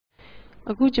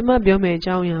အခုကျမပြောမယ့်အ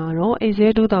ကြောင်းအရာကတော့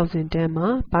Excel 2010မှာ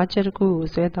budget တစ်ခုကို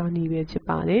ဆွဲသားနည်းပဲဖြစ်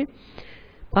ပါတယ်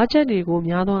။ budget တွေကို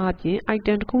များသောအားဖြင့်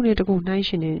item တစ်ခုနဲ့တစ်ခုနှိုင်း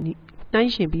ယှဉ်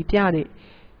ပြီးပြတဲ့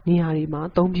နေရာတွေမှာ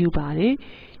အသုံးပြုပါတယ်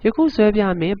။ယခုဆွဲပြ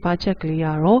မယ့် budget ကလေးက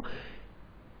တော့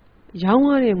ရောင်း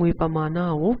ရတဲ့ငွေပမာဏ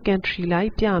ကို country လို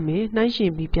က်ပြမယ်၊နှိုင်းယှ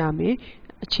ဉ်ပြီးပြမယ်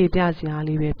အခြေပြစရာ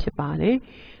လေးပဲဖြစ်ပါတယ်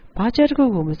။ budget တစ်ခု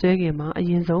ကိုမဆွဲခင်မှာအ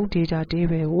ရင်ဆုံး data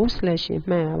table ကို selection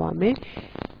မှတ်ရပါမယ်။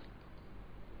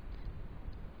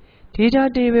 data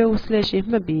table ကို selection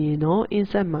မှတ်ပြီးရင်တော့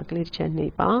insert မှာ click တစ်ချက်နှိ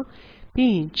ပ်ပါ။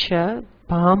ပြီးရင် chart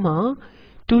bar မှာ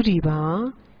 2D bar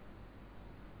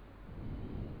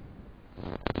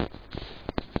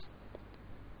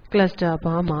cluster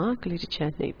bar မှာ click တစ်ချ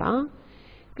က်နှိပ်ပါ။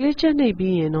 click ချက်နှိပ်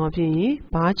ပြီးရင်တော့ဖြင့်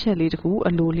bar ချက်လေးတစ်ခု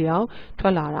အလိုလျောက်ထွ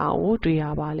က်လာတာကိုတွေ့ရ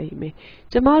ပါလိမ့်မယ်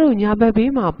။ကျမတို့ညာဘက်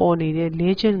ဘေးမှာပေါ်နေတဲ့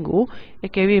legend ကိုအ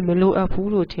ကယ်၍မလိုအပ်ဘူး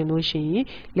လို့ထင်လို့ရှိရင်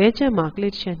legend မှာ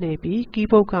click ချက်နှိပ်ပြီး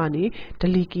keyboard ကနေ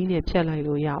delete key နဲ့ဖြတ်လိုက်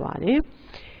လို့ရပါတယ်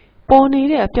။ပေါ်နေ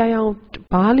တဲ့အပြာရောင်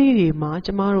ဘားလေးတွေမှာကျ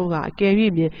မတို့ကအကယ်၍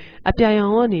အပြာရော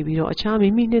င်ကနေပြီးတော့အခြားမိ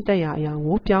မိနှစ်သက်ရာအရာ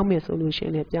ကိုပြောင်းမယ်ဆိုလို့ရှိရ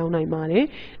င်လည်းပြောင်းနိုင်ပါတယ်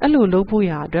။အဲ့လိုလုပ်ဖို့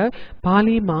ရအတွက်ဘား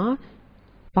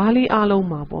လေးအားလုံး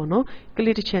မှာပေါ့နော်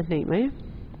click တစ်ချက်နှိပ်မယ်။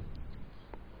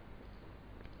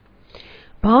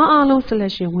ဘားအားလုံး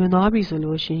selection ဝင်သွားပြီဆို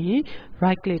လို့ရှိရင်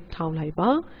right click ထောက်လိုက်ပါ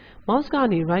။ mouse က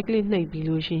နေ right click နှိပ်ပြီး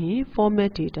လို့ရှိရင်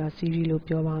format data series လို့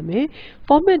ပြောပါမယ်။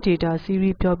 format data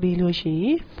series ပြောပြီးလို့ရှိရ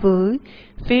င် fill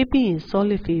ပြီးရင်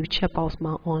solid fill check box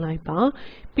မှာ on လိုက်ပါ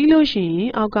။ပြီးလို့ရှိရင်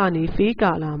အောက်ကနေ fill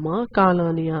color မှာ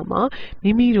color နေရာမှာ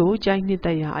မိမိတို့ကြိုက်နှစ်သ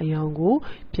က်ရာအရောင်ကို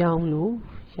ပြောင်းလို့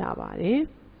ရပါတယ်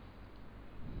။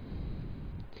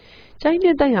ကြိုက်နှ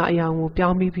စ်သက်ရာအရာကိုပြော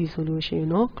င်းပြီးပြီဆိုလို့ရှိရင်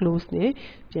တော့ close နဲ့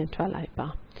ပြန်ထွက်လိုက်ပါ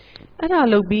။အဲ့ဒါ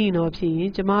လုပ်ပြီးရင်တော့ဖြစ်ရ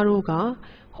င်ကျမတို့က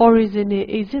horizontal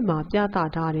axis မှာပြသ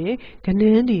ထားတဲ့ကဏ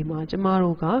န်းတွေမှာကျမ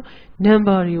တို့က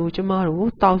number တွေကိုကျမတို့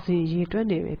 1000 အရေအတွက်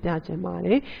နဲ့ပဲပြချင်ပါတ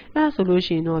ယ်။အဲ့ဒါဆိုလို့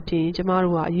ရှိရင်တော့ဖြင့်ကျမ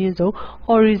တို့ကအရင်ဆုံး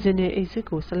horizontal axis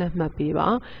ကို select မှတ်ပေးပါ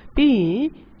။ပြီး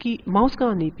ရင် mouse က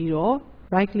နေပြီးတော့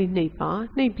right click နှိပ်ပါ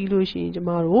။နှိပ်ပြီးလို့ရှိရင်ကျ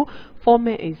မတို့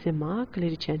format axis မှာ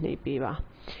click တစ်ချက်နှိပ်ပေးပါ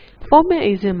။ format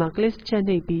axis မှာ click ချက်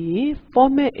နှိပ်ပြီးရင်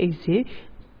format axis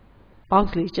box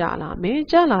လေးကြာလာမယ်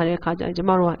။ကြာလာတဲ့အခါကျရင်ကျ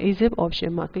မတို့က axis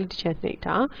option မှာ click တစ်ချက်နှိပ်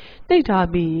ထား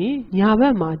ပြီးရင်ညာဘ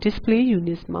က်မှာ display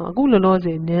units မှာအခုလောလောဆ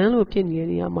ယ် none လို့ဖြစ်နေတဲ့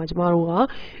နေရာမှာကျမတို့က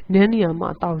none နေရာမှာ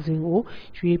 1000 ကို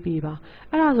ရွေးပေးပါ။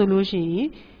အဲ့ဒါဆိုလို့ရှိရင်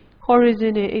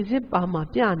horizontal axis bar မှာ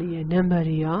ပြနေတဲ့ number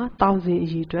တွေက 1000 အ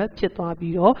ရေအတွက်ဖြစ်သွား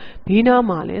ပြီးတော့ဘေးနား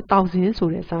မှာလည်း 1000 ဆို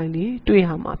တဲ့ sign လေးတွေ့ရ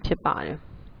မှာဖြစ်ပါတယ်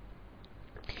။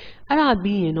အဲ့ဒါ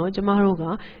ပြီးရင်တော့ကျမတို့က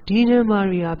ဒီ number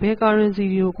တွေကဘယ် currency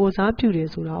တွေကိုကိုယ်စားပြုတယ်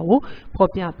ဆိုတာကို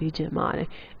ဖော်ပြပေးချင်ပါတယ်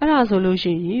။အဲ့ဒါဆိုလို့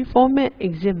ရှိရင် format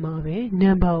axis မှာပဲ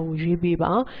number ကိုရွေးပေး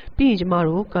ပါ။ပြီးရင်ကျမ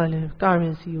တို့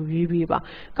currency ကိုရွေးပေးပါ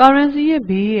။ currency ရဲ့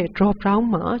ဘေးရဲ့ drop down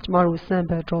မှာကျမတို့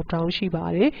sample drop down ရှိပါ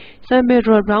တယ်။ sample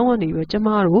drop down ကနေပြီးကျမ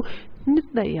တို့နှစ်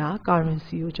သက်ရာ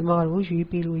currency ကိုကျမတို့ရွေး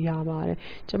ပေးလို့ရပါတယ်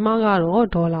။ကျမကတော့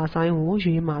ဒေါ်လာဆိုင်ကို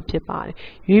ရွေးမှာဖြစ်ပါတယ်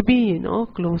။ရွေးပြီးရင်တော့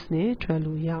close နဲ့ထွက်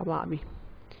လို့ရပါပြီ။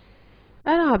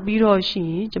အဲ့ဒါပြီးတော့ရှိ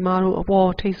ရင်ကျမတို့အပေါ်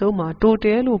ထိပ်ဆုံးမှာ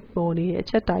total လို့ပေါ်နေတဲ့အ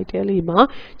ချက် title လေးမှာ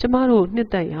ကျမတို့နှစ်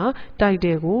သက်ရာ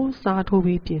title ကိုစားထိုး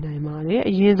ပြီးပြင်နိုင်ပါတယ်။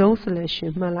အရင်ဆုံး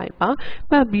selection မှတ်လိုက်ပါ။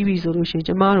မှတ်ပြီးပြီဆိုလို့ရှိရင်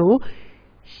ကျမတို့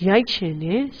ရိုက်ချင်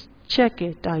တဲ့ check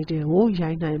ရဲ့ title ကို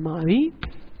ရိုက်နိုင်ပါပြီ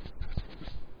။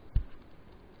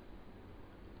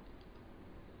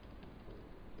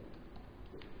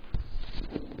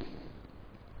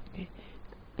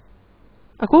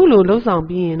အခုလိုလှုပ်ဆောင်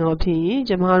ပြီးရင်တော့ဖြင့်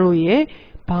ကျမတို့ရဲ့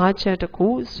ဘားချက်တစ်ခု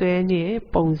ဆွဲနေတဲ့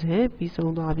ပုံစံပြီး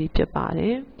ဆုံးသွားပြီဖြစ်ပါတ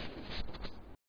ယ်။